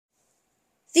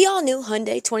The all-new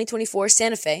Hyundai 2024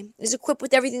 Santa Fe is equipped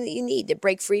with everything that you need to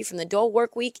break free from the dull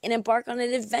work week and embark on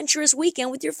an adventurous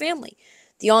weekend with your family.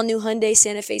 The all-new Hyundai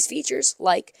Santa Fe's features,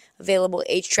 like available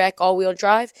H-Track all-wheel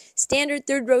drive, standard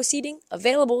third-row seating,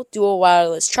 available dual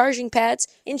wireless charging pads,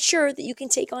 ensure that you can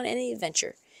take on any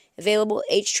adventure. Available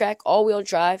H-Track all-wheel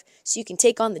drive so you can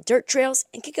take on the dirt trails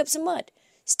and kick up some mud.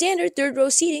 Standard third-row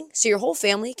seating so your whole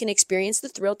family can experience the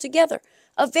thrill together.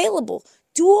 Available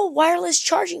dual wireless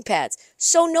charging pads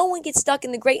so no one gets stuck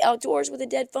in the great outdoors with a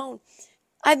dead phone.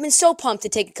 I've been so pumped to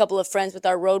take a couple of friends with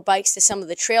our road bikes to some of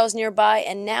the trails nearby,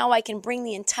 and now I can bring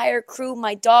the entire crew,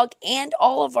 my dog, and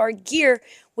all of our gear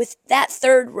with that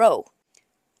third row.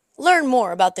 Learn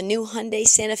more about the new Hyundai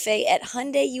Santa Fe at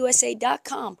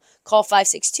HyundaiUSA.com. Call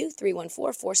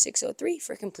 562-314-4603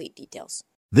 for complete details.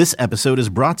 This episode is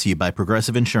brought to you by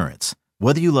Progressive Insurance.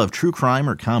 Whether you love true crime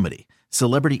or comedy,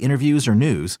 celebrity interviews or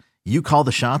news, you call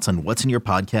the shots on what's in your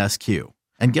podcast queue.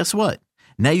 And guess what?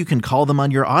 Now you can call them on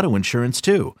your auto insurance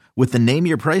too with the Name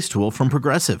Your Price tool from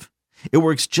Progressive. It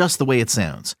works just the way it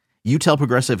sounds. You tell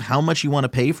Progressive how much you want to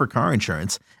pay for car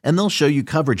insurance, and they'll show you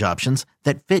coverage options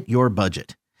that fit your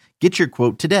budget. Get your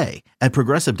quote today at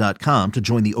Progressive.com to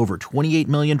join the over 28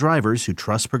 million drivers who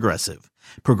trust Progressive.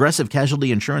 Progressive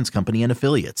Casualty Insurance Company and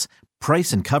Affiliates.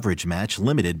 Price and coverage match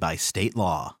limited by state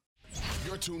law.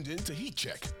 You're tuned in to Heat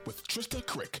Check with Trista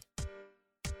Crick.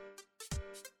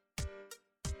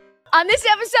 On this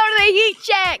episode of the Heat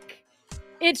Check,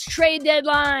 it's trade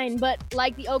deadline, but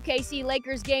like the OKC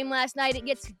Lakers game last night, it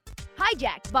gets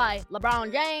hijacked by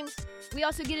LeBron James. We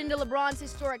also get into LeBron's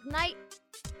historic night.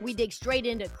 We dig straight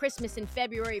into Christmas in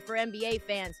February for NBA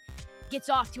fans. Gets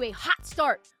off to a hot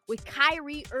start with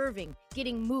Kyrie Irving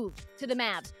getting moved to the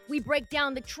Mavs. We break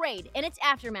down the trade and its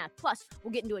aftermath. Plus,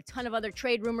 we'll get into a ton of other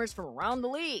trade rumors from around the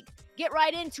league. Get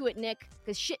right into it, Nick,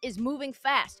 because shit is moving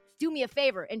fast. Do me a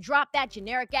favor and drop that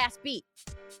generic-ass beat.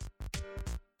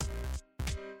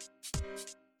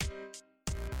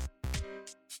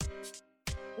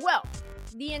 Well,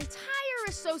 the entire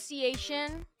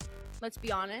association, let's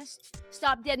be honest,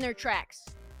 stopped dead in their tracks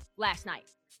last night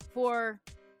for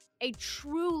a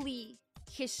truly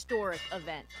historic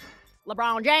event.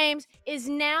 LeBron James is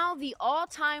now the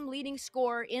all-time leading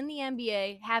scorer in the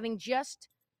NBA, having just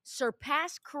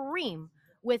surpassed Kareem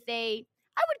with I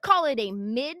would call it a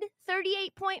mid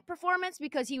 38-point performance,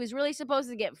 because he was really supposed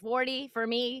to get 40 for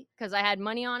me because I had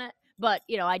money on it. But,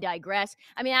 I digress.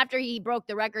 I mean, after he broke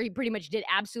the record, he pretty much did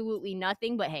absolutely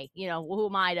nothing. But hey, who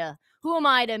am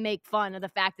I to make fun of the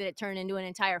fact that it turned into an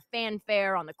entire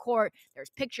fanfare on the court?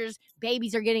 There's pictures,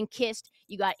 babies are getting kissed.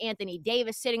 You got Anthony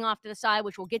Davis sitting off to the side,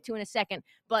 which we'll get to in a second.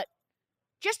 But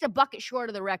just a bucket short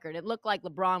of the record. It looked like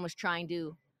LeBron was trying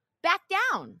to back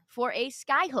down for a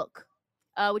skyhook,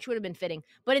 which would have been fitting.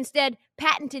 But instead,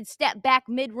 patented step back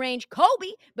mid-range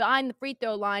Kobe behind the free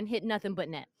throw line hit nothing but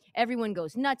net. Everyone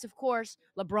goes nuts, of course.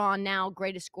 LeBron now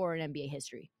greatest scorer in NBA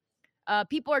history.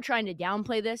 People are trying to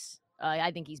downplay this. I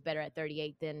think he's better at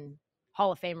 38 than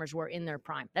Hall of Famers were in their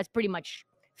prime. That's pretty much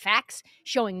facts,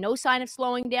 showing no sign of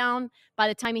slowing down. By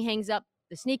the time he hangs up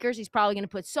the sneakers, he's probably going to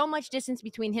put so much distance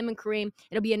between him and Kareem,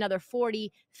 it'll be another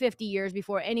 40, 50 years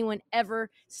before anyone ever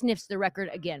sniffs the record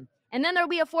again. And then there'll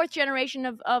be a fourth generation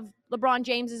of LeBron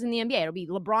Jameses in the NBA. It'll be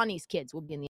LeBronnie's kids will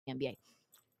be in the NBA. A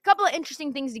couple of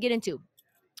interesting things to get into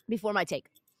before my take.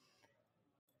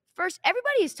 First,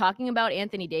 everybody is talking about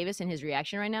Anthony Davis and his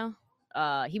reaction right now.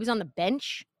 He was on the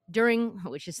bench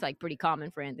which is like pretty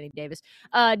common for Anthony Davis,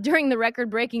 during the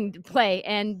record-breaking play.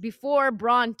 And before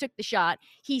Bron took the shot,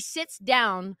 he sits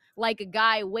down like a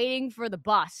guy waiting for the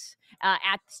bus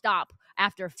at the stop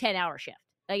after a 10-hour shift.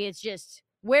 Like, it's just,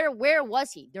 where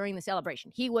was he during the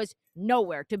celebration? He was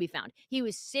nowhere to be found. He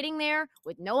was sitting there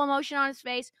with no emotion on his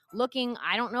face, looking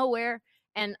I don't know where.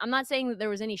 And I'm not saying that there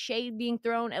was any shade being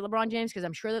thrown at LeBron James, because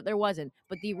I'm sure that there wasn't.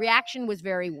 But the reaction was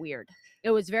very weird.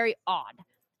 It was very odd.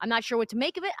 I'm not sure what to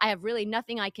make of it. I have really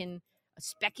nothing I can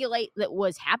speculate that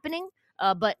was happening.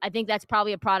 But I think that's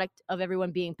probably a product of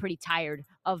everyone being pretty tired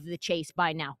of the chase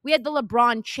by now. We had the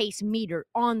LeBron chase meter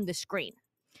on the screen.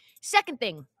 Second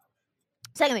thing,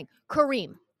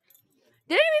 Kareem.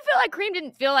 Did anyone feel like Kareem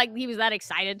didn't feel like he was that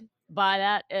excited by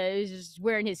that? He was just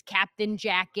wearing his captain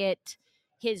jacket.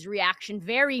 His reaction,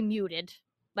 very muted.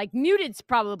 Like, muted's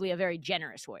probably a very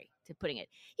generous way to putting it.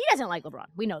 He doesn't like LeBron.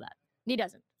 We know that. He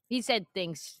doesn't. He said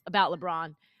things about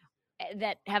LeBron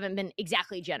that haven't been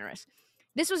exactly generous.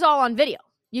 This was all on video.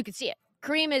 You could see it.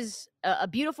 Kareem is a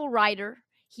beautiful writer.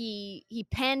 He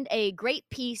penned a great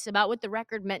piece about what the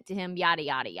record meant to him, yada,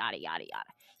 yada, yada, yada, yada.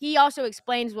 He also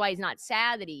explains why he's not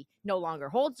sad that he no longer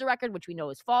holds the record, which we know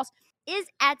is false. is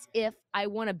as if I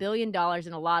won $1 billion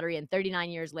in a lottery and 39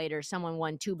 years later someone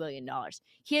won $2 billion.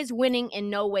 His winning in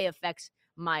no way affects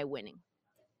my winning.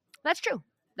 That's true.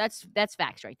 That's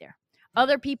facts right there.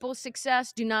 Other people's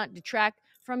success do not detract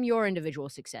from your individual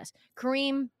success.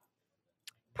 Kareem,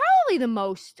 probably the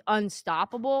most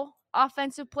unstoppable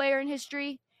offensive player in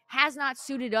history, has not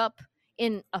suited up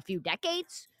in a few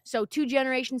decades. So 2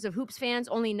 generations of Hoops fans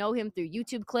only know him through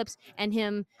YouTube clips and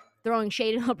him throwing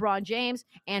shade at LeBron James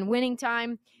and winning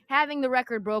time. Having the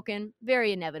record broken,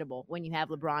 very inevitable when you have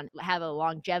LeBron have a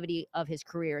longevity of his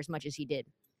career as much as he did.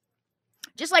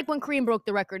 Just like when Kareem broke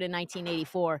the record in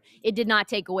 1984, it did not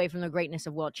take away from the greatness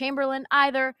of Wilt Chamberlain,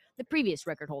 either, the previous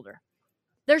record holder.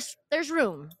 There's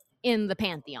room in the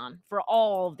pantheon for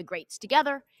all of the greats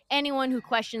together. Anyone who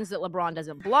questions that LeBron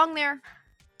doesn't belong there,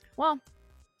 well,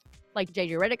 like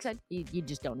JJ Redick said, you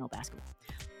just don't know basketball.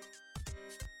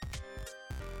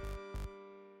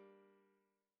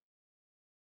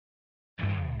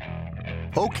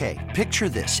 Okay, picture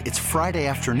this. It's Friday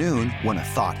afternoon when a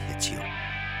thought hits you.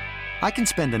 I can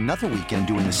spend another weekend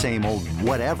doing the same old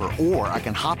whatever, or I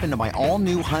can hop into my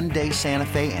all-new Hyundai Santa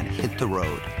Fe and hit the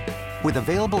road. With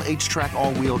available H-Track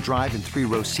all-wheel drive and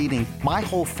 3-row seating, my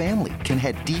whole family can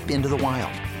head deep into the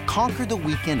wild. Conquer the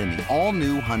weekend in the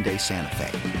all-new Hyundai Santa Fe.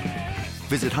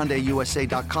 Visit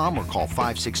HyundaiUSA.com or call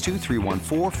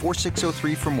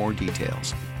 562-314-4603 for more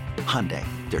details. Hyundai,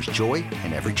 there's joy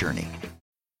in every journey.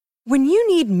 When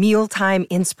you need mealtime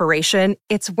inspiration,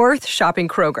 it's worth shopping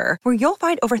Kroger, where you'll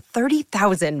find over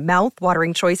 30,000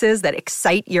 mouth-watering choices that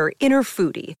excite your inner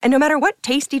foodie. And no matter what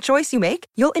tasty choice you make,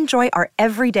 you'll enjoy our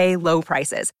everyday low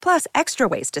prices, plus extra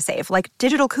ways to save, like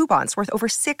digital coupons worth over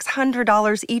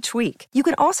 $600 each week. You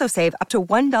can also save up to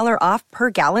 $1 off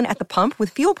per gallon at the pump with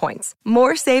fuel points.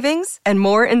 More savings and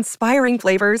more inspiring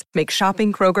flavors make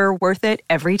shopping Kroger worth it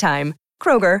every time.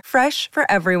 Kroger, fresh for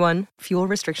everyone. Fuel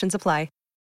restrictions apply.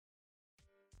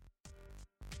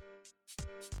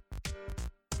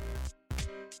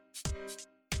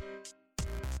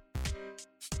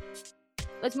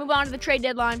 Let's move on to the trade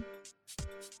deadline.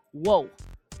 Whoa.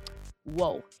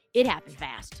 It happened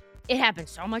fast. It happened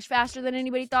so much faster than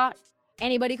anybody thought.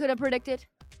 Anybody could have predicted.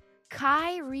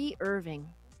 Kyrie Irving,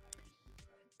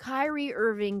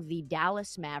 the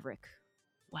Dallas Maverick.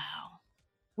 Wow.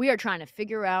 We are trying to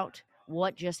figure out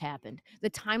what just happened. The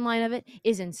timeline of it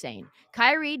is insane.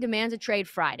 Kyrie demands a trade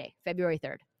Friday, February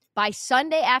 3rd. By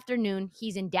Sunday afternoon,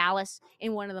 he's in Dallas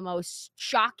in one of the most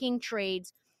shocking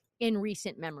trades in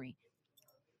recent memory.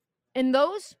 In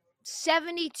those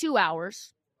 72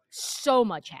 hours, so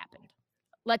much happened.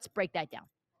 Let's break that down.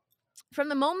 From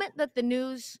the moment that the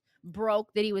news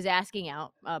broke that he was asking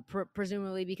out,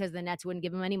 presumably because the Nets wouldn't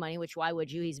give him any money, which why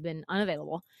would you? He's been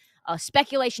unavailable.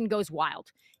 Speculation goes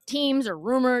wild. Teams are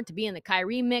rumored to be in the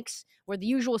Kyrie mix. We're the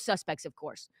usual suspects, of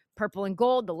course. Purple and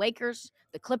gold, the Lakers,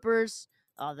 the Clippers,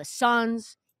 the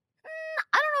Suns.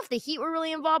 I don't know if the Heat were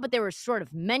really involved, but they were sort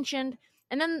of mentioned.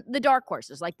 And then the dark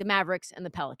horses like the Mavericks and the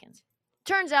Pelicans.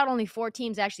 Turns out only 4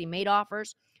 teams actually made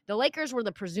offers. The Lakers were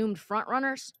the presumed front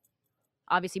runners.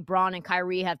 Obviously, Bron and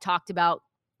Kyrie have talked about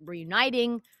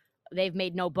reuniting. They've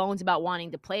made no bones about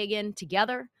wanting to play again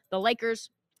together. The Lakers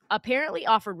apparently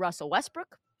offered Russell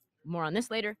Westbrook. More on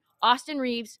this later. Austin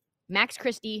Reeves, Max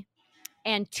Christie,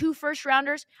 and 2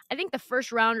 first-rounders. I think the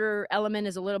first-rounder element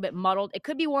is a little bit muddled. It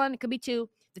could be 1, it could be 2.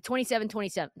 The 27,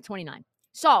 27, 29.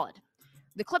 Solid.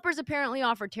 The Clippers apparently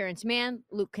offered Terrence Mann,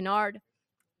 Luke Kennard,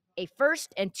 a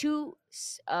first and 2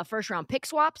 first-round pick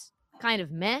swaps. Kind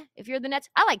of meh if you're the Nets.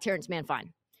 I like Terrence Mann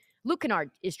fine. Luke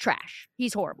Kennard is trash.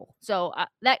 He's horrible. So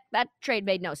that trade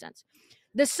made no sense.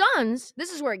 The Suns,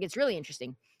 this is where it gets really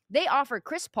interesting. They offered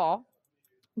Chris Paul,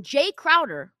 Jay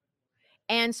Crowder,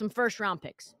 and some first-round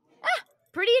picks.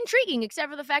 Pretty intriguing, except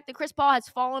for the fact that Chris Paul has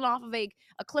fallen off of a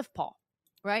cliff Paul,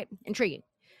 right? Intriguing.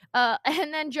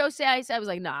 And then Joe Tsai was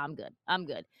like, nah, I'm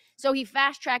good. So he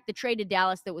fast-tracked the trade to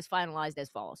Dallas that was finalized as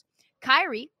follows.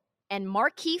 Kyrie and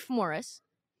Markieff Morris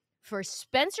for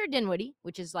Spencer Dinwiddie,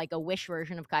 which is like a wish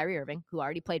version of Kyrie Irving, who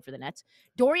already played for the Nets.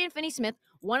 Dorian Finney-Smith,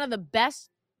 one of the best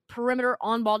perimeter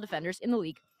on-ball defenders in the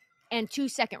league, and 2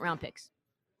 second-round picks.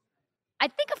 I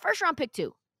think a first-round pick,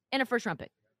 too, and a first-round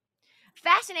pick.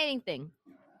 Fascinating thing,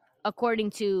 according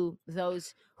to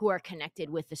those who are connected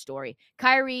with the story.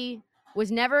 Kyrie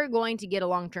was never going to get a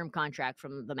long-term contract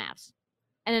from the Mavs.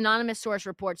 An anonymous source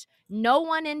reports no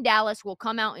one in Dallas will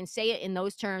come out and say it in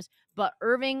those terms, but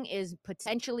Irving is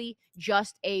potentially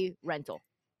just a rental.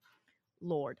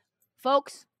 Lord.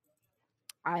 Folks,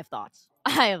 I have thoughts.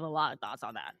 I have a lot of thoughts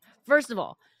on that. First of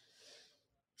all,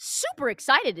 super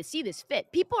excited to see this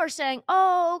fit. People are saying,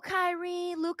 oh,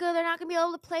 Kyrie, Luka, they're not going to be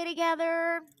able to play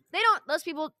together. Those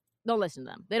people don't listen to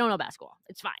them. They don't know basketball.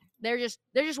 It's fine. They're just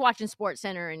watching Sports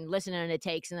Center and listening to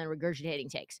takes and then regurgitating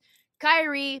takes.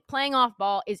 Kyrie playing off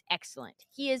ball is excellent.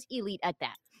 He is elite at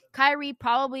that. Kyrie,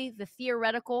 probably the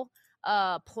theoretical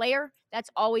player that's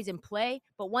always in play.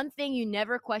 But one thing you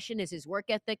never question is his work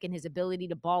ethic and his ability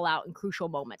to ball out in crucial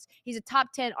moments. He's a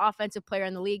top 10 offensive player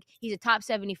in the league. He's a top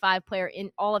 75 player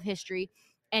in all of history.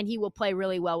 And he will play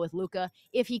really well with Luka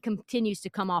if he continues to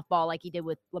come off ball like he did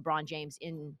with LeBron James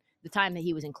in the time that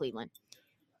he was in Cleveland.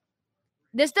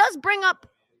 This does bring up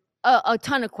a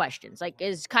ton of questions. Like,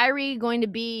 is Kyrie going to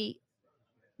be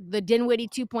the Dinwiddie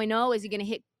 2.0? Is he going to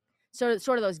hit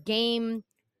sort of those game-tying,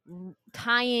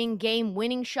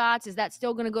 game-winning shots? Is that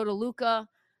still going to go to Luka?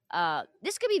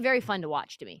 This could be very fun to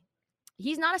watch to me.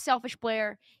 He's not a selfish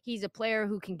player. He's a player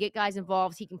who can get guys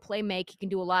involved. He can play make. He can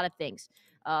do a lot of things.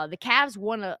 The Cavs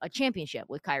won a championship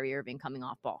with Kyrie Irving coming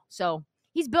off ball. So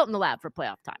he's built in the lab for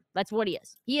playoff time. That's what he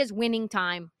is. He is winning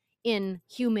time in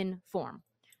human form.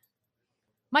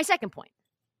 My second point.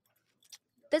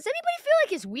 Does anybody feel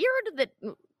like it's weird that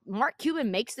Mark Cuban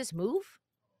makes this move?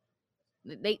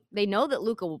 They know that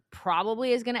Luka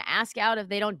probably is going to ask out if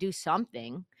they don't do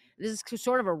something. This is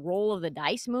sort of a roll of the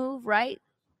dice move, right?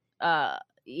 Like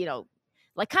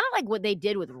kind of like what they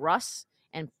did with Russ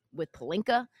and with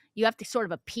Pelinka. You have to sort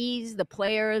of appease the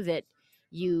player that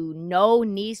you know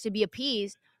needs to be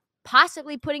appeased,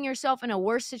 possibly putting yourself in a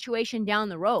worse situation down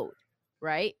the road,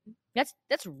 right? That's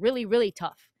really, really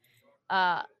tough.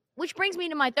 Which brings me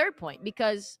to my third point,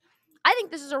 because I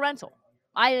think this is a rental.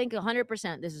 I think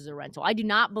 100% this is a rental. I do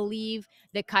not believe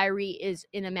that Kyrie is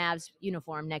in a Mavs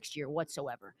uniform next year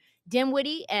whatsoever.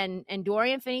 Dinwiddie and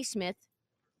Dorian Finney-Smith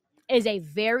is a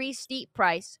very steep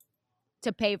price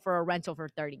to pay for a rental for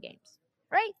 30 games,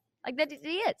 right? Like that,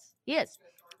 he is.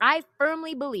 I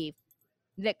firmly believe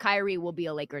that Kyrie will be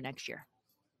a Laker next year.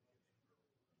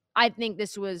 I think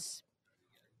this was,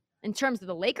 in terms of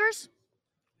the Lakers,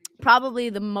 probably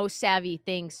the most savvy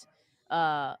things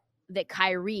that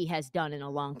Kyrie has done in a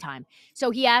long time.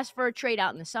 So he asked for a trade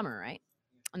out in the summer, right?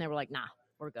 And they were like, nah,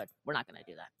 we're good. We're not going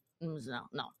to do that.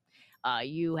 No.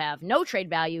 You have no trade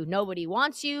value. Nobody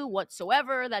wants you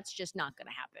whatsoever. That's just not going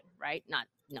to happen, right? No.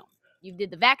 You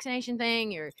did the vaccination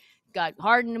thing. You got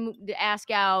Harden to ask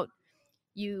out.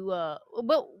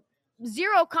 But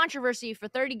zero controversy for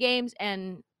 30 games.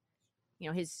 And,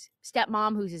 his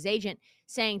stepmom, who's his agent,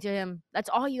 saying to him, that's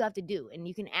all you have to do. And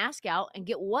you can ask out and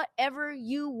get whatever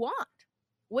you want,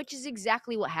 which is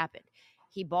exactly what happened.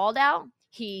 He balled out.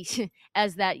 He,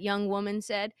 as that young woman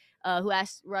said, who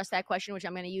asked Russ that question, which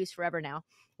I'm going to use forever now,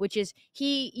 which is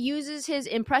he uses his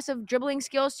impressive dribbling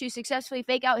skills to successfully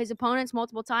fake out his opponents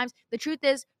multiple times. The truth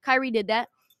is, Kyrie did that.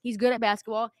 He's good at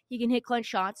basketball. He can hit clutch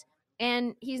shots,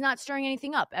 and he's not stirring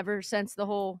anything up ever since the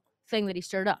whole thing that he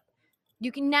stirred up.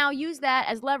 You can now use that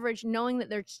as leverage, knowing that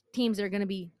there's teams that are going to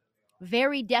be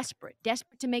very desperate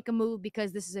to make a move,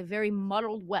 because this is a very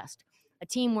muddled West, a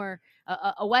team where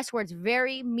a West where it's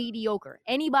very mediocre.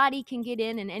 Anybody can get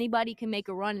in and anybody can make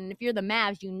a run. And if you're the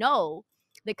Mavs, you know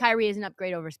that Kyrie is an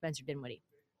upgrade over Spencer Dinwiddie.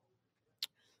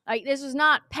 Like, this is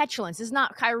not petulance. This is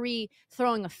not Kyrie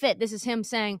throwing a fit. This is him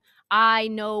saying, I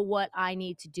know what I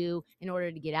need to do in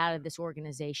order to get out of this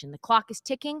organization. The clock is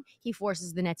ticking. He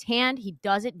forces the Nets' hand. He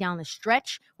does it down the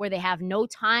stretch where they have no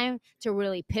time to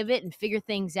really pivot and figure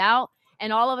things out.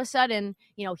 And all of a sudden,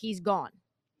 he's gone.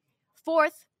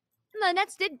 Fourth, the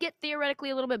Nets did get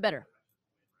theoretically a little bit better.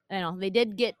 They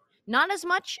did get not as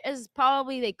much as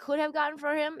probably they could have gotten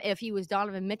for him if he was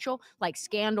Donovan Mitchell, like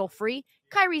scandal-free.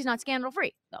 Kyrie's not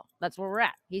scandal-free, though. That's where we're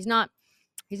at. He's not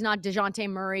DeJounte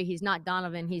Murray. He's not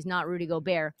Donovan. He's not Rudy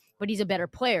Gobert, but he's a better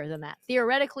player than that.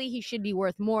 Theoretically, he should be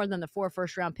worth more than the 4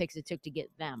 first-round picks it took to get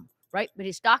them, right? But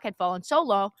his stock had fallen so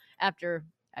low after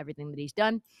everything that he's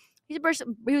done. He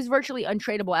was virtually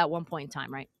untradeable at one point in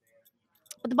time, right?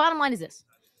 But the bottom line is this.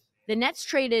 The Nets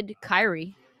traded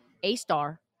Kyrie, a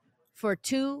star, for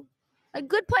 2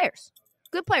 good players.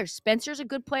 Good players. Spencer's a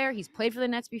good player. He's played for the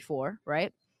Nets before,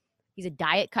 right? He's a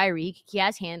diet Kyrie. He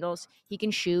has handles. He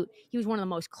can shoot. He was one of the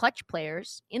most clutch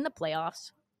players in the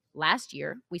playoffs last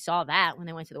year. We saw that when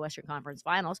they went to the Western Conference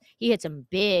Finals. He hit some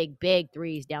big, big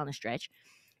threes down the stretch.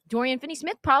 Dorian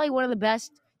Finney-Smith, probably one of the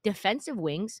best defensive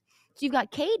wings. So you've got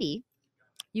KD,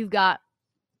 you've got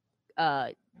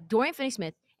Dorian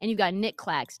Finney-Smith, and you've got Nick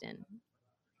Claxton.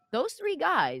 Those 3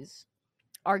 guys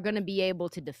are going to be able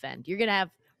to defend. You're going to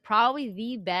have probably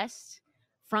the best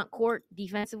front court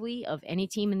defensively of any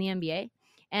team in the NBA,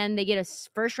 and they get a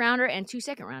first rounder and 2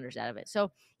 second rounders out of it.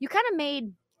 So you kind of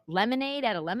made lemonade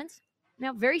out of lemons.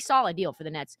 Very solid deal for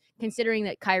the Nets, considering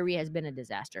that Kyrie has been a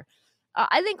disaster.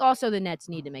 I think also the Nets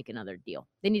need to make another deal.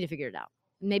 They need to figure it out.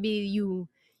 Maybe you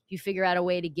You figure out a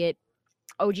way to get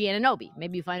OG Anunoby.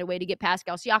 Maybe you find a way to get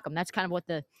Pascal Siakam. That's kind of what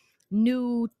the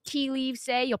new tea leaves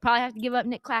say. You'll probably have to give up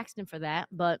Nick Claxton for that,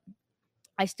 but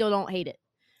I still don't hate it.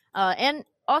 And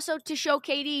also to show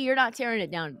KD, you're not tearing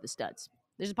it down to the studs.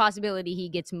 There's a possibility he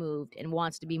gets moved and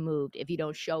wants to be moved if you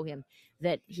don't show him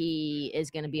that he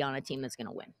is going to be on a team that's going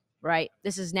to win, right?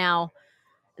 This is now,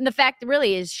 and the fact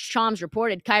really is Shams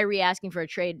reported Kyrie asking for a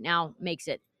trade now makes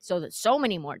it so that so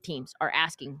many more teams are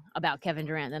asking about Kevin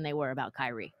Durant than they were about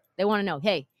Kyrie. They want to know,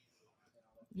 hey,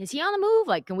 is he on the move?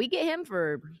 Like, can we get him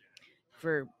for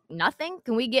nothing?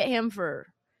 Can we get him for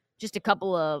just a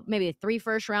couple of maybe 3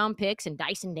 first-round picks and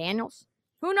Dyson Daniels?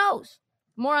 Who knows?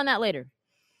 More on that later.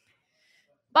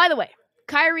 By the way,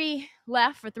 Kyrie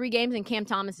left for 3 games and Cam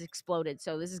Thomas exploded.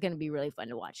 So this is going to be really fun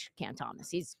to watch Cam Thomas.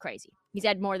 He's crazy. He's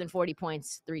had more than 40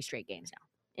 points 3 straight games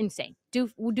now. Insane. Do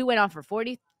went on for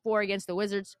 44 against the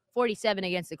Wizards, 47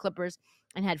 against the Clippers,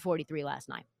 and had 43 last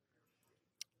night.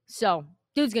 So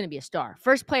dude's going to be a star.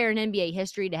 First player in NBA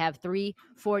history to have 3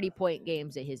 40-point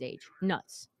games at his age.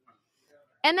 Nuts.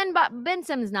 And then Ben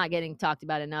Simmons not getting talked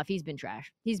about enough. He's been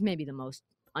trash. He's maybe the most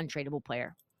untradeable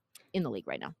player in the league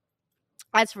right now.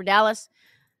 As for Dallas,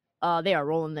 they are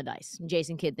rolling the dice.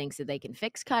 Jason Kidd thinks that they can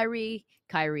fix Kyrie.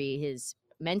 Kyrie, his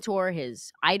mentor,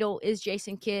 his idol is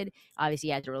Jason Kidd. Obviously,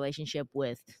 he has a relationship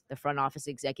with the front office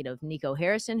executive, Nico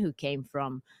Harrison, who came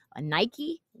from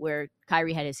Nike, where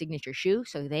Kyrie had his signature shoe.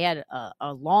 So they had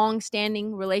a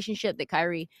long-standing relationship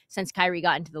since Kyrie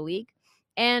got into the league.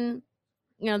 And,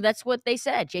 that's what they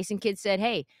said. Jason Kidd said,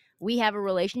 hey, we have a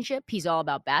relationship. He's all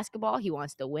about basketball. He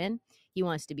wants to win. He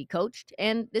wants to be coached.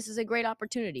 And this is a great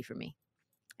opportunity for me.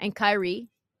 And Kyrie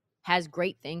has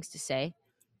great things to say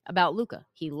about Luka.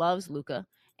 He loves Luka.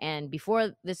 And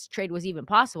before this trade was even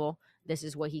possible, this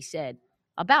is what he said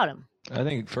about him. I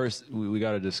think first we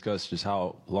got to discuss just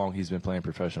how long he's been playing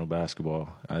professional basketball.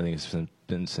 I think it's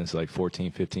been since like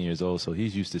 14, 15 years old. So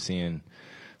he's used to seeing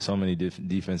so many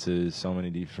defenses, so many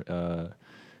different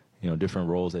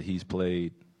roles that he's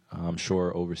played, I'm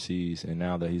sure, overseas. And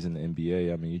now that he's in the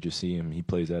NBA, I mean, you just see him. He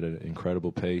plays at an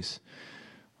incredible pace.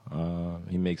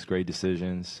 He makes great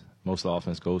decisions. Most of the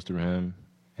offense goes through him.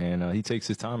 And he takes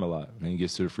his time a lot, and he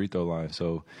gets to the free throw line.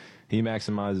 So he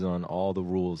maximizes on all the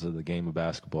rules of the game of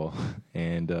basketball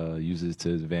and uses it to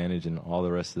his advantage, and all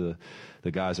the rest of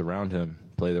the guys around him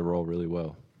play their role really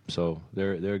well. So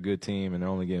they're a good team, and they're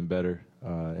only getting better.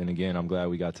 And, again, I'm glad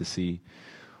we got to see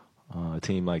a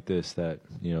team like this that,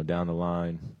 down the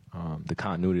line, the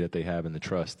continuity that they have and the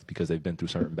trust, because they've been through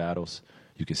certain battles,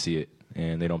 you can see it,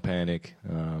 and they don't panic.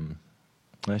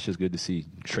 That's just good to see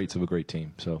traits of a great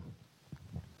team. So.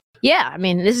 Yeah, I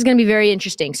mean, this is going to be very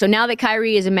interesting. So now that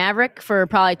Kyrie is a Maverick for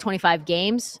probably 25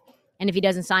 games, and if he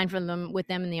doesn't sign with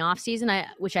them in the offseason,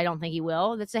 which I don't think he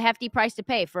will, that's a hefty price to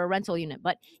pay for a rental unit.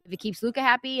 But if it keeps Luka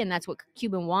happy and that's what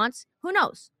Cuban wants, who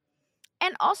knows?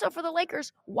 And also for the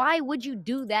Lakers, why would you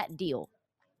do that deal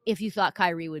if you thought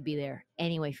Kyrie would be there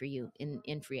anyway for you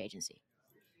in free agency?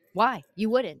 Why? You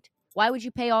wouldn't. Why would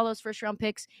you pay all those first-round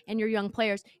picks and your young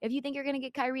players if you think you're going to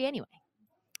get Kyrie anyway?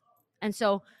 And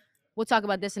so we'll talk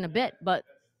about this in a bit, but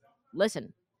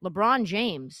listen, LeBron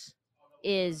James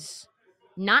is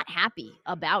not happy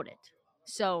about it.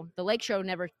 So the Lake Show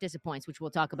never disappoints, which we'll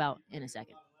talk about in a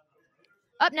second.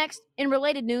 Up next, in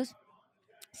related news,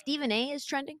 Stephen A. is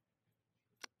trending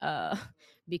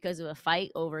because of a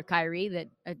fight over Kyrie that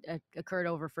occurred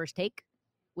over First Take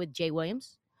with Jay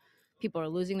Williams. People are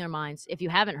losing their minds. If you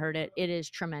haven't heard it, it is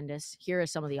tremendous. Here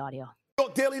is some of the audio.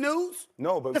 Daily News?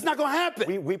 No, but that's not going to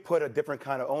happen. We put a different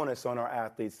kind of onus on our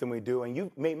athletes than we do, and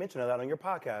you made mention of that on your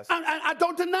podcast. I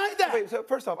don't deny that. Wait, so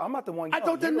first off, I'm not the one. I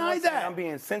don't deny that. I'm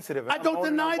being sensitive. I don't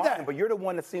deny that. But you're the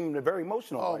one that seemed very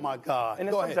emotional. Oh my God. And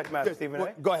the subject matter, Stephen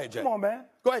A. Go ahead, Jay. Come on, man.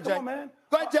 Go ahead, Jay. Come on, man.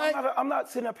 Go ahead, Jay. I'm not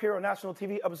sitting up here on national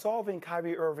TV absolving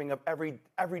Kyrie Irving of every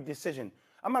decision.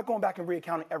 I'm not going back and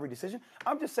recounting every decision.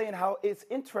 I'm just saying how it's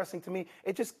interesting to me.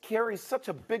 It just carries such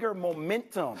a bigger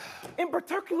momentum, in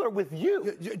particular with you,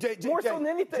 more so than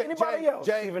anybody else.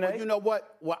 Jay, you know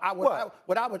what? What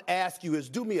I would ask you is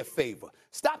do me a favor.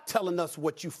 Stop telling us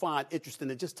what you find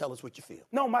interesting and just tell us what you feel.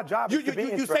 No, my job is to be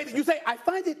interesting. You say, I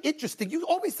find it interesting. You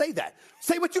always say that.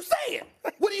 Say what you're saying.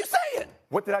 What are you saying?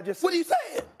 What did I just say? What are you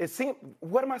saying?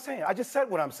 What am I saying? I just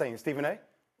said what I'm saying, Stephen A.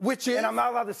 Which is? And I'm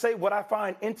not allowed to say what I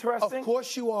find interesting. Of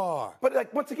course you are.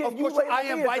 But once again, I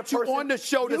invite you on the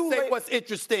show to say what's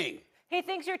interesting. He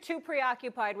thinks you're too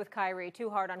preoccupied with Kyrie, too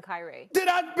hard on Kyrie. Did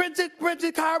I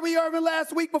mention Kyrie Irving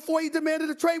last week before he demanded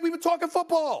a trade? We were talking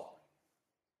football.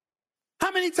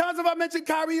 How many times have I mentioned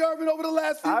Kyrie Irving over the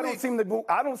last few weeks?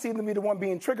 I don't seem to be the one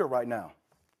being triggered right now.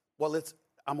 Well,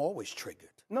 I'm always triggered.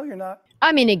 No, you're not.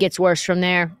 I mean, it gets worse from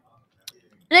there.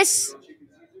 Is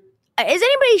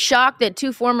anybody shocked that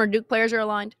two former Duke players are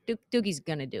aligned? Dookie's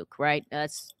gonna Duke, right?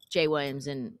 That's Jay Williams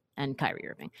and Kyrie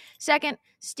Irving. Second,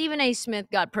 Stephen A. Smith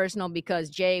got personal because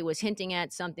Jay was hinting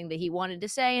at something that he wanted to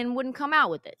say and wouldn't come out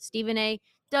with it. Stephen A.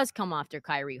 does come after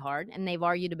Kyrie hard, and they've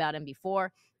argued about him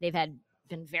before. They've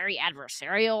been very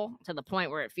adversarial to the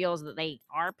point where it feels that they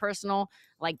are personal,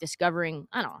 like discovering,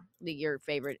 I don't know, that your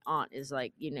favorite aunt is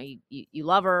like, you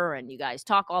love her and you guys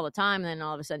talk all the time, and then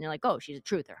all of a sudden you're like, oh, she's a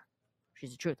truther.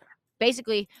 She's a truther.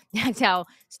 Basically, that's how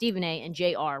Stephen A. and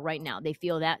Jay are right now. They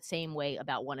feel that same way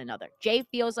about one another. Jay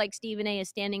feels like Stephen A. is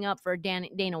standing up for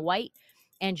Dana White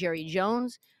and Jerry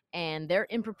Jones and their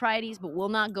improprieties, but will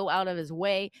not go out of his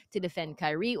way to defend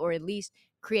Kyrie or at least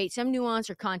create some nuance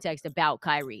or context about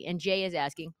Kyrie. And Jay is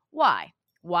asking, why?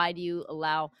 Why do you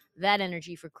allow that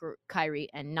energy for Kyrie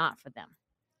and not for them?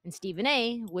 And Stephen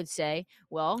A. would say,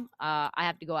 well, I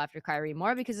have to go after Kyrie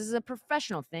more because this is a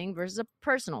professional thing versus a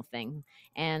personal thing.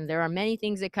 And there are many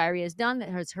things that Kyrie has done that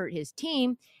has hurt his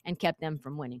team and kept them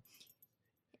from winning.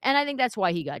 And I think that's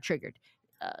why he got triggered.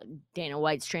 Dana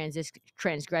White's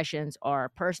transgressions are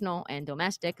personal and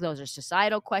domestic. Those are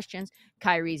societal questions.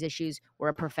 Kyrie's issues were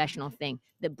a professional thing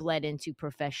that bled into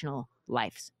professional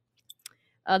lives.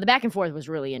 The back and forth was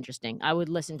really interesting. I would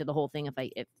listen to the whole thing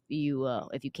if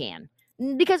you can.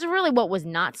 Because of really what was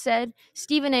not said,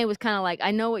 Stephen A. was kind of like,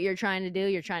 I know what you're trying to do.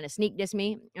 You're trying to sneak diss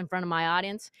me in front of my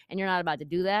audience, and you're not about to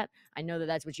do that. I know that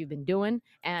that's what you've been doing,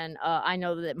 and I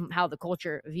know that how the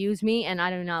culture views me, and I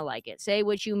do not like it. Say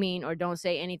what you mean or don't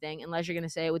say anything unless you're going to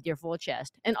say it with your full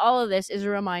chest. And all of this is a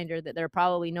reminder that there are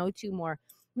probably no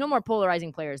more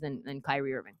polarizing players than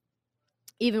Kyrie Irving,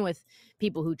 even with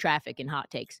people who traffic in hot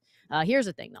takes. Here's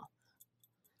the thing, though.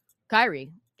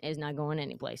 Kyrie is not going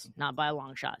anyplace, not by a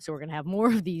long shot. So we're going to have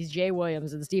more of these Jay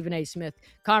Williams and Stephen A. Smith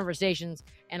conversations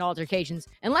and altercations,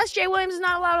 unless Jay Williams is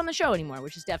not allowed on the show anymore,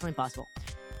 which is definitely possible.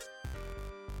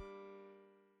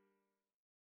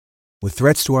 With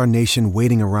threats to our nation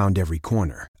waiting around every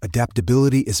corner,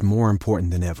 adaptability is more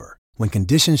important than ever. When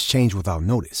conditions change without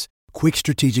notice, quick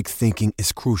strategic thinking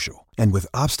is crucial. And with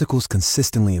obstacles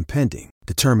consistently impending,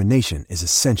 determination is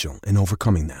essential in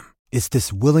overcoming them. It's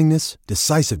this willingness,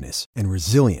 decisiveness, and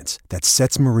resilience that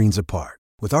sets Marines apart.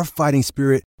 With our fighting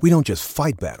spirit, we don't just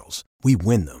fight battles, we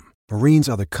win them. Marines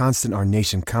are the constant our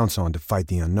nation counts on to fight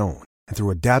the unknown. And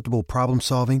through adaptable problem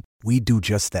solving, we do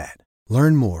just that.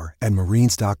 Learn more at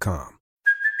marines.com.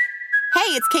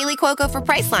 Hey, it's Kaylee Cuoco for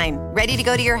Priceline. Ready to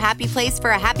go to your happy place for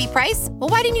a happy price? Well,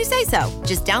 why didn't you say so?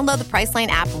 Just download the Priceline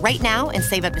app right now and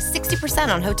save up to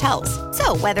 60% on hotels.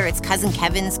 So whether it's Cousin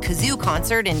Kevin's Kazoo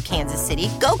Concert in Kansas City,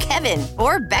 go Kevin,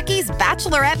 or Becky's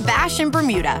Bachelorette Bash in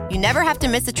Bermuda, you never have to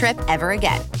miss a trip ever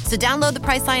again. So download the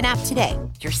Priceline app today.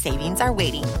 Your savings are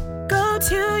waiting. Go to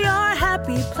your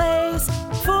happy place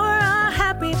for a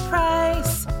happy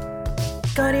price.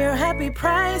 Go to your happy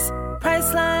price,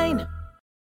 Priceline.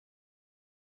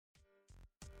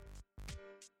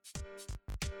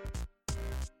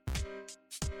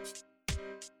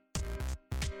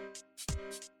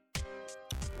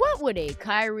 What would a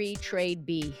Kyrie trade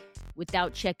be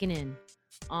without checking in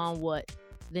on what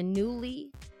the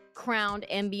newly crowned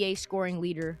NBA scoring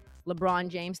leader LeBron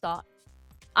James thought?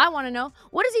 I want to know,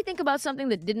 what does he think about something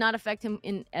that did not affect him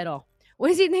at all? What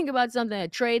does he think about a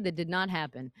trade that did not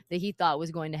happen that he thought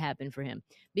was going to happen for him?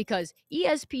 Because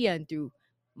ESPN threw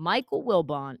Michael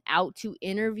Wilbon out to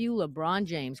interview LeBron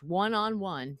James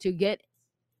one-on-one to get,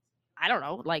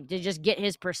 to just get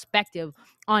his perspective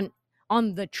on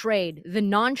the trade, the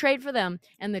non-trade for them,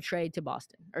 and the trade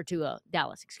to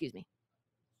Dallas, excuse me.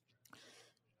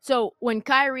 So when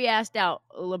Kyrie asked out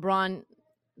LeBron,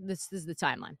 this is the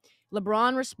timeline.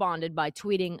 LeBron responded by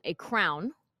tweeting a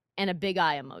crown and a big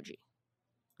eye emoji.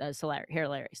 That's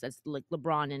hilarious. That's like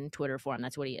LeBron in Twitter form.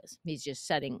 That's what he is. He's just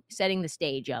setting the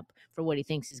stage up for what he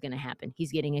thinks is going to happen.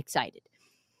 He's getting excited.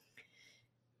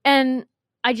 And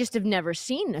I just have never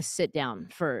seen a sit down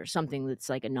for something that's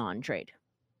like a non-trade.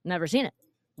 Never seen it.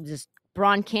 Just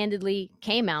Bron candidly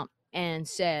came out and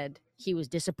said he was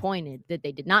disappointed that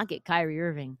they did not get Kyrie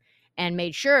Irving, and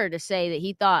made sure to say that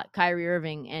he thought Kyrie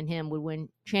Irving and him would win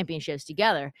championships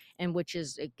together, and which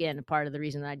is, again, a part of the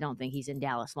reason that I don't think he's in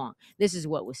Dallas long. This is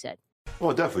what was said.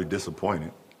 Well, definitely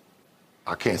disappointed.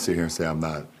 I can't sit here and say I'm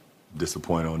not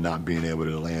disappointed on not being able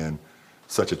to land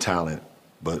such a talent,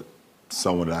 but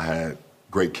someone that I had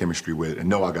great chemistry with, and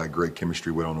know I got great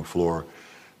chemistry with on the floor,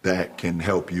 that can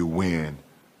help you win,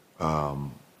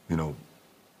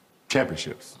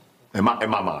 championships. In my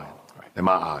mind, in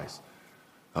my eyes.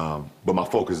 But my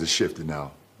focus has shifted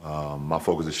now. My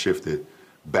focus has shifted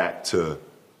back to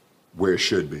where it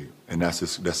should be, and that's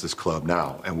this club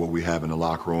now, and what we have in the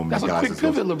locker room. That's a quick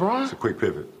pivot, LeBron. It's a quick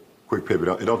pivot. Quick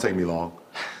pivot. It don't take me long.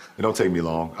 It don't take me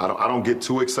long. I don't get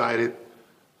too excited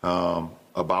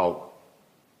about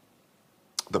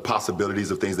the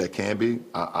possibilities of things that can be.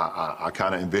 I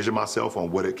kind of envision myself on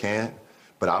what it can,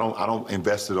 but I don't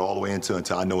invest it all the way until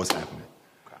I know it's happening.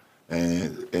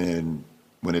 Okay. And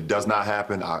when it does not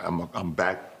happen, I'm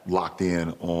back locked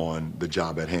in on the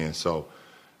job at hand. So.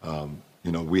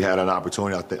 We had an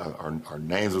opportunity. I think our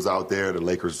names was out there. The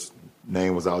Lakers'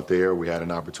 name was out there. We had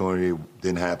an opportunity.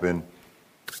 Didn't happen.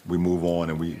 We move on,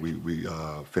 and we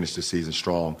finished the season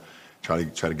strong. Try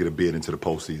to get a bid into the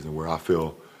postseason, where I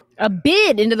feel a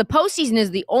bid into the postseason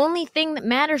is the only thing that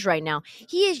matters right now.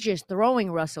 He is just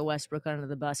throwing Russell Westbrook under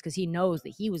the bus because he knows that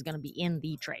he was going to be in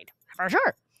the trade for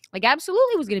sure. Like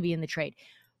absolutely was going to be in the trade.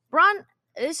 Bron,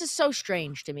 this is so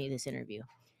strange to me, this interview,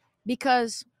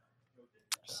 because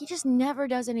he just never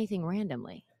does anything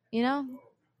randomly,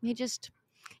 He just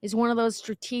is one of those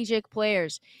strategic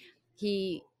players.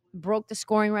 He broke the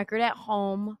scoring record at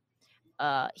home.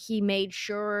 He made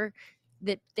sure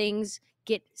that things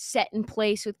get set in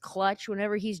place with Clutch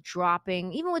whenever he's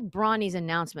dropping, even with Bronny's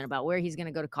announcement about where he's going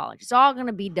to go to college. It's all going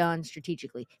to be done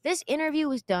strategically. This interview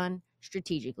was done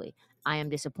strategically. I am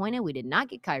disappointed we did not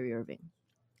get Kyrie Irving.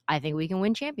 I think we can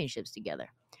win championships together.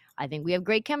 I think we have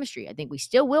great chemistry. I think we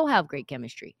still will have great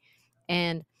chemistry.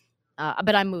 And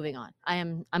but I'm moving on.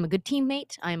 I'm a good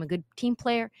teammate. I am a good team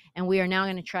player. And we are now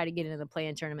going to try to get into the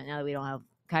play-in tournament now that we don't have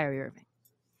Kyrie Irving.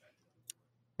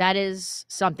 That is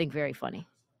something very funny.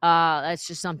 That's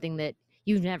just something that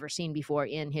you've never seen before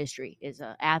in history, is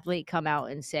an athlete come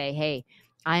out and say, hey,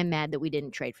 I am mad that we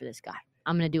didn't trade for this guy.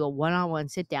 I'm going to do a one-on-one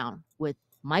sit-down with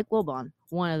Mike Wilbon,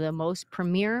 one of the most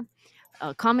premier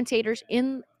commentators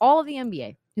in all of the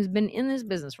NBA, who's been in this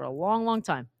business for a long, long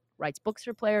time, writes books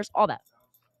for players, all that.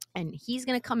 And he's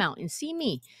going to come out and see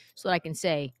me so that I can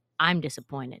say, I'm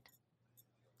disappointed.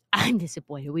 I'm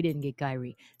disappointed we didn't get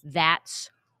Kyrie.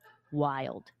 That's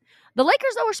wild. The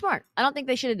Lakers, though, were smart. I don't think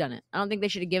they should have done it. I don't think they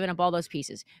should have given up all those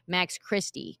pieces. Max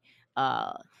Christie,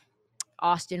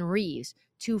 Austin Reeves,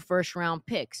 2 first-round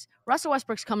picks. Russell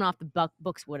Westbrook's coming off the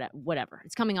books, whatever.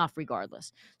 It's coming off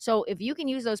regardless. So if you can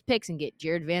use those picks and get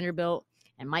Jared Vanderbilt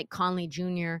and Mike Conley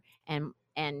Jr. and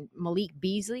Malik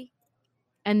Beasley,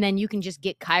 and then you can just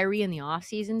get Kyrie in the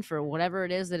offseason for whatever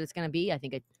it is that it's going to be. I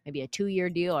think maybe a 2-year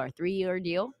deal or a 3-year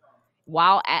deal,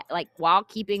 while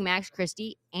keeping Max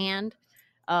Christie and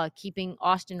keeping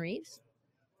Austin Reeves.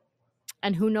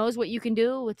 And who knows what you can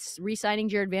do with re-signing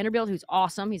Jared Vanderbilt, who's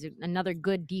awesome. He's another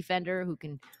good defender who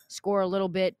can score a little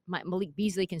bit. Malik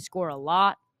Beasley can score a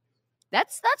lot.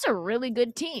 That's a really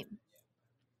good team.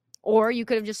 Or you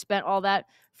could have just spent all that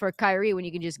for Kyrie when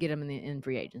you can just get him in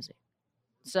free agency.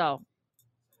 So,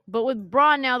 but with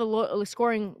Bron now the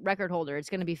scoring record holder, it's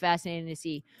going to be fascinating to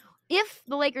see if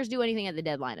the Lakers do anything at the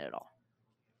deadline at all.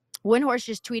 Windhorst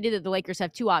just tweeted that the Lakers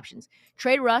have 2 options.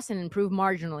 Trade Russ and improve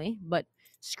marginally, but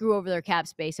screw over their cap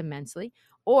space immensely,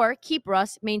 or keep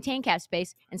Russ, maintain cap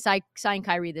space, and sign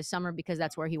Kyrie this summer because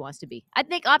that's where he wants to be. I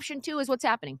think option 2 is what's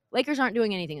happening. Lakers aren't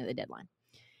doing anything at the deadline.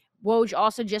 Woj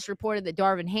also just reported that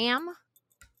Darvin Ham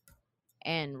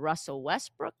and Russell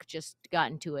Westbrook just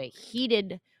got into a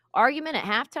heated argument at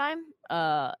halftime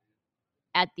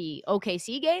at the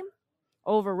OKC game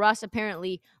over Russ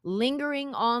apparently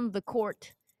lingering on the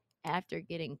court after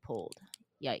getting pulled.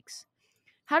 Yikes.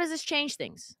 How does this change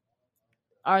things?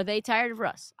 Are they tired of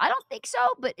Russ? I don't think so,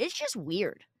 but it's just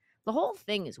weird. The whole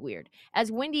thing is weird.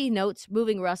 As Wendy notes,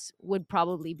 moving Russ would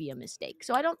probably be a mistake.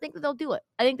 So I don't think that they'll do it.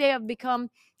 I think they have become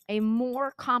a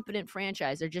more competent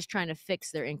franchise. They're just trying to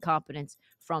fix their incompetence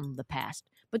from the past.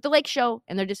 But the Lake Show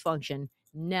and their dysfunction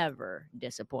never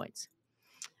disappoints.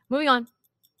 Moving on.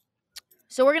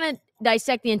 So we're going to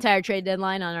dissect the entire trade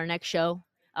deadline on our next show.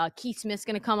 Keith Smith's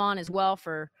going to come on as well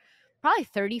for probably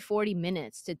 30, 40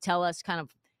 minutes to tell us kind of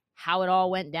how it all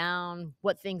went down,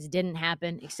 what things didn't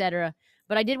happen, etc.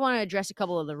 But I did want to address a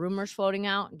couple of the rumors floating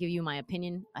out and give you my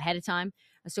opinion ahead of time.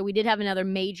 So we did have another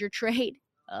major trade,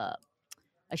 we'll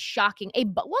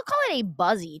call it a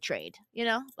buzzy trade,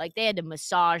 like they had to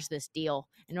massage this deal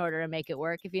in order to make it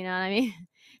work, if you know what I mean.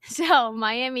 So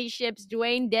Miami ships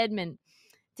Dwayne Dedmon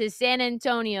to San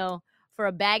Antonio for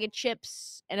a bag of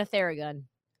chips and a Theragun.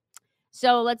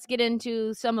 So let's get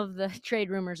into some of the trade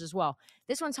rumors as well.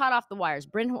 This one's hot off the wires.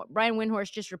 Brian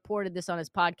Windhorst just reported this on his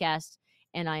podcast,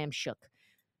 and I am shook.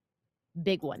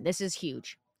 Big one. This is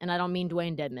huge. And I don't mean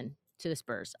Dwayne Dedmon to the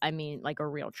Spurs. I mean like a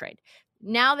real trade.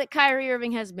 Now that Kyrie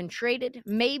Irving has been traded,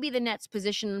 maybe the Nets'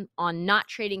 position on not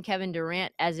trading Kevin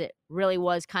Durant, as it really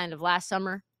was kind of last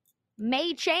summer,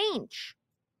 may change.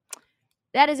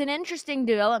 That is an interesting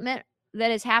development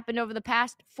that has happened over the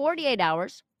past 48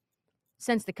 hours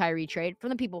since the Kyrie trade from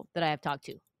the people that I have talked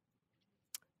to.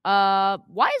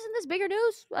 Why isn't this bigger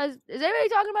news? Is anybody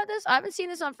talking about this? I haven't seen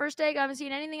this on First Take. I haven't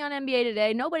seen anything on NBA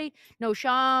Today. Nobody, no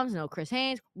Shams, no Chris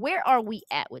Haynes. Where are we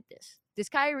at with this? Does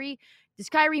Kyrie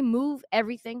move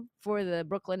everything for the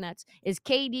Brooklyn Nets? Is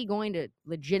KD going to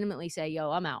legitimately say,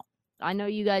 yo, I'm out? I know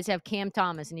you guys have Cam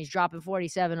Thomas and he's dropping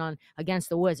 47 on against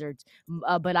the Wizards,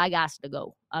 but I got to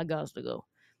go.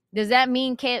 Does that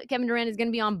mean Kevin Durant is going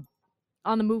to be on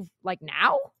the move like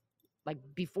now? Like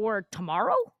before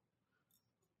tomorrow?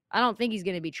 I don't think he's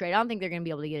going to be traded. I don't think they're going to be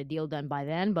able to get a deal done by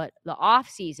then, but the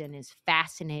offseason is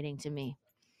fascinating to me.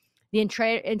 The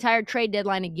entire trade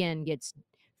deadline again gets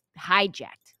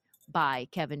hijacked by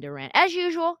Kevin Durant. As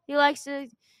usual, he likes to,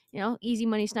 easy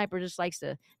money sniper just likes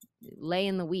to lay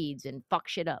in the weeds and fuck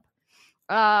shit up.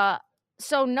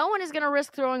 So no one is going to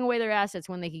risk throwing away their assets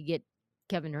when they could get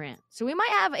Kevin Durant. So we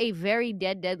might have a very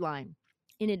dead deadline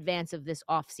in advance of this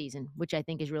offseason, which I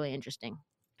think is really interesting.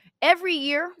 Every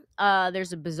year,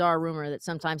 there's a bizarre rumor that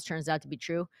sometimes turns out to be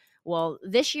true. Well,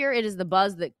 this year it is the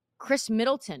buzz that Chris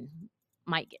Middleton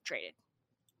might get traded.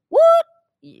 What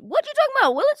you talking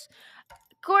about, Willis?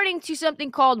 According to something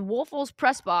called Wolfels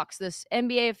Press Box, this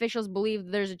NBA officials believe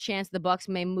there's a chance the Bucks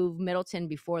may move Middleton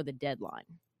before the deadline.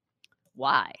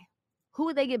 Why? Who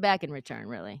would they get back in return,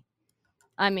 really?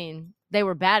 I mean, they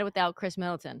were bad without Chris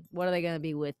Middleton. What are they going to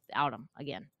be without him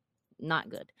again? Not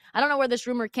good. I don't know where this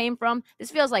rumor came from.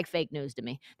 This feels like fake news to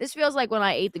me. This feels like when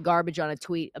I ate the garbage on a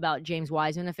tweet about James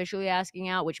Wiseman officially asking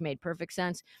out, which made perfect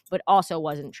sense, but also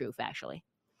wasn't true factually.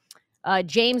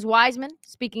 James Wiseman,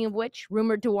 speaking of which,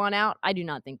 rumored to want out. I do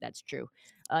not think that's true.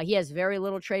 He has very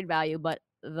little trade value, but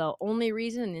the only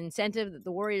reason and incentive that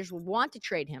the Warriors would want to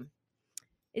trade him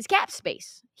is cap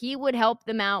space. He would help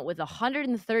them out with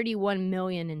 $131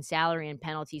 million in salary and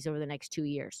penalties over the next 2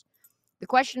 years. The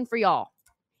question for y'all,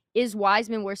 is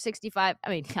Wiseman worth 65? I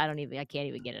mean, I can't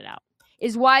even get it out.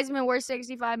 Is Wiseman worth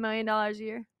 $65 million a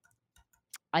year?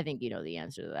 I think you know the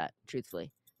answer to that,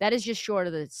 truthfully. That is just short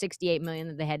of the $68 million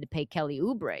that they had to pay Kelly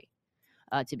Oubre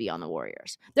to be on the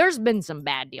Warriors. There's been some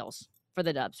bad deals for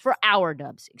the Dubs, for our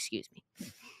Dubs, excuse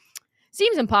me.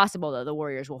 Seems impossible, though, the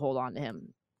Warriors will hold on to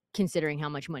him, considering how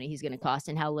much money he's going to cost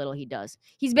and how little he does.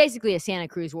 He's basically a Santa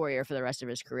Cruz Warrior for the rest of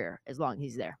his career, as long as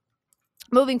he's there.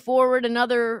 Moving forward,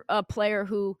 another player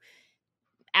who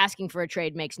asking for a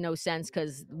trade makes no sense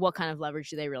because what kind of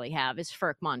leverage do they really have is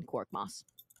Furkan Korkmaz.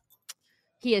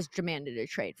 He has demanded a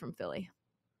trade from Philly.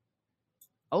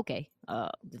 Okay,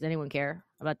 does anyone care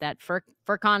about that?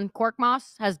 Furkan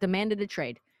Korkmaz has demanded a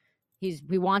trade. He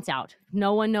wants out.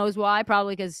 No one knows why,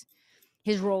 probably because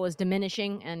his role is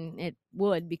diminishing, and it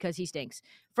would because he stinks.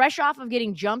 Fresh off of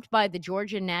getting jumped by the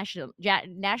Georgia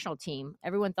national team,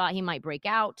 everyone thought he might break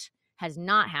out. Has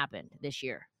not happened this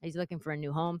year. He's looking for a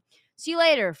new home. See you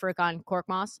later, Furkan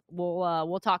Korkmaz.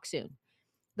 We'll talk soon.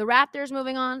 The Raptors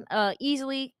moving on,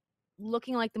 easily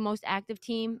looking like the most active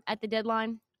team at the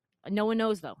deadline. No one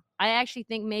knows, though. I actually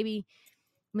think maybe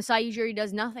Masai Ujiri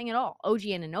does nothing at all. OG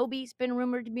Anunoby's been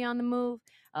rumored to be on the move.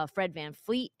 Fred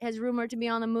VanVleet has rumored to be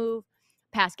on the move.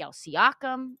 Pascal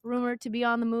Siakam rumored to be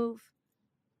on the move.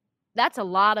 That's a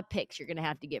lot of picks you're going to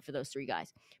have to get for those three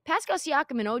guys. Pascal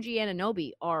Siakam and OG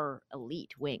Anunoby are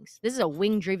elite wings. This is a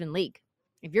wing-driven league.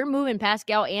 If you're moving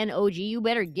Pascal and OG, you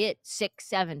better get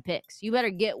 6-7 picks. You better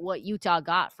get what Utah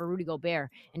got for Rudy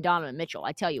Gobert and Donovan Mitchell.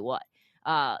 I tell you what,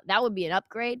 that would be an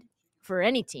upgrade for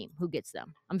any team who gets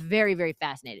them. I'm very, very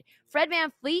fascinated. Fred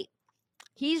VanVleet,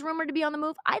 he's rumored to be on the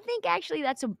move. I think actually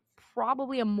that's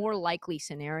probably a more likely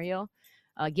scenario,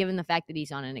 given the fact that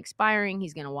he's on an expiring.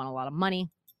 He's going to want a lot of money.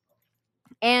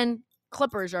 And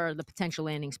Clippers are the potential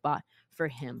landing spot for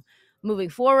him. Moving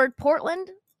forward,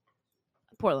 Portland's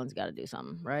got to do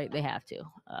something, right? They have to.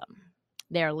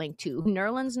 They're linked to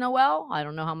Nerlens Noel. I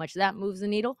don't know how much that moves the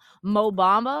needle. Mo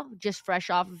Bamba, just fresh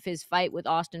off of his fight with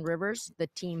Austin Rivers, the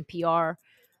team PR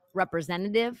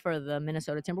representative for the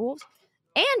Minnesota Timberwolves.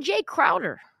 And Jay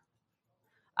Crowder.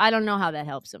 I don't know how that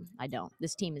helps him. I don't.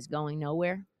 This team is going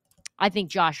nowhere. I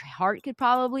think Josh Hart could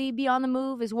probably be on the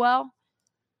move as well.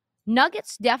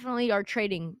 Nuggets definitely are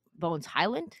trading Bones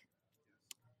Highland.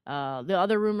 The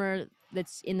other rumor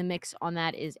that's in the mix on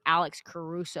that is Alex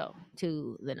Caruso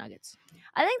to the Nuggets.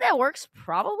 I think that works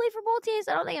probably for both teams.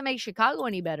 I don't think it makes Chicago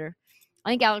any better.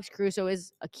 I think Alex Caruso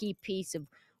is a key piece of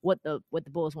what the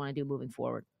Bulls want to do moving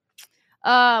forward.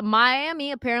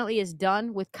 Miami apparently is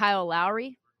done with Kyle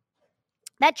Lowry.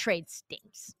 That trade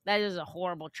stinks. That is a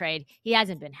horrible trade. He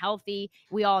hasn't been healthy.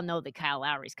 We all know that Kyle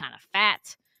Lowry's kind of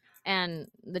fat. And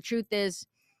the truth is,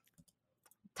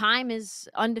 time is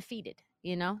undefeated,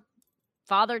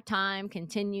 Father Time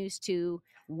continues to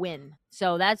win.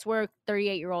 So that's where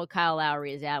 38-year-old Kyle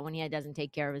Lowry is at when he doesn't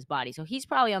take care of his body. So he's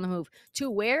probably on the move.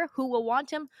 To where? Who will want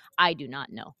him? I do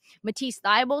not know. Matisse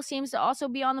Thybulle seems to also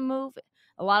be on the move.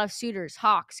 A lot of suitors,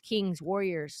 Hawks, Kings,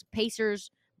 Warriors,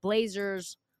 Pacers,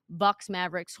 Blazers, Bucks,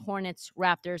 Mavericks, Hornets,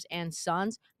 Raptors, and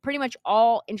Suns. Pretty much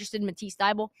all interested in Matisse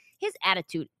Thybulle. His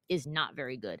attitude is not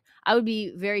very good. I would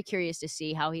be very curious to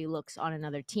see how he looks on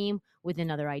another team with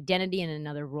another identity and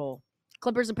another role.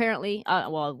 Clippers apparently,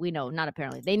 we know, not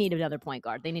apparently, they need another point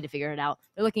guard. They need to figure it out.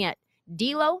 They're looking at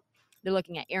D'Lo. They're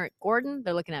looking at Eric Gordon.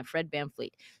 They're looking at Fred VanVleet.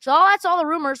 So that's all the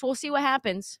rumors. We'll see what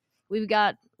happens. We've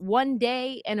got 1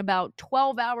 day and about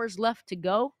 12 hours left to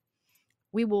go.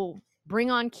 We will bring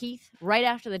on Keith right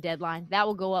after the deadline. That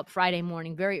will go up Friday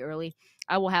morning, very early.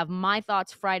 I will have my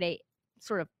thoughts Friday,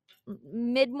 sort of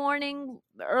mid-morning,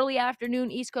 early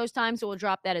afternoon, East Coast time, so we'll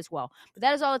drop that as well. But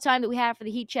that is all the time that we have for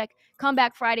the Heat Check. Come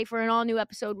back Friday for an all-new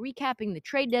episode recapping the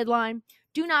trade deadline.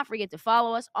 Do not forget to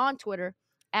follow us on Twitter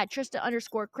at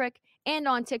Trista_Crick and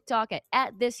on TikTok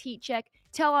at This Heat Check.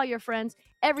 Tell all your friends,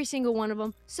 every single one of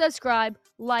them. Subscribe,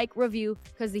 like, review,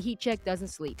 because the Heat Check doesn't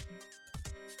sleep.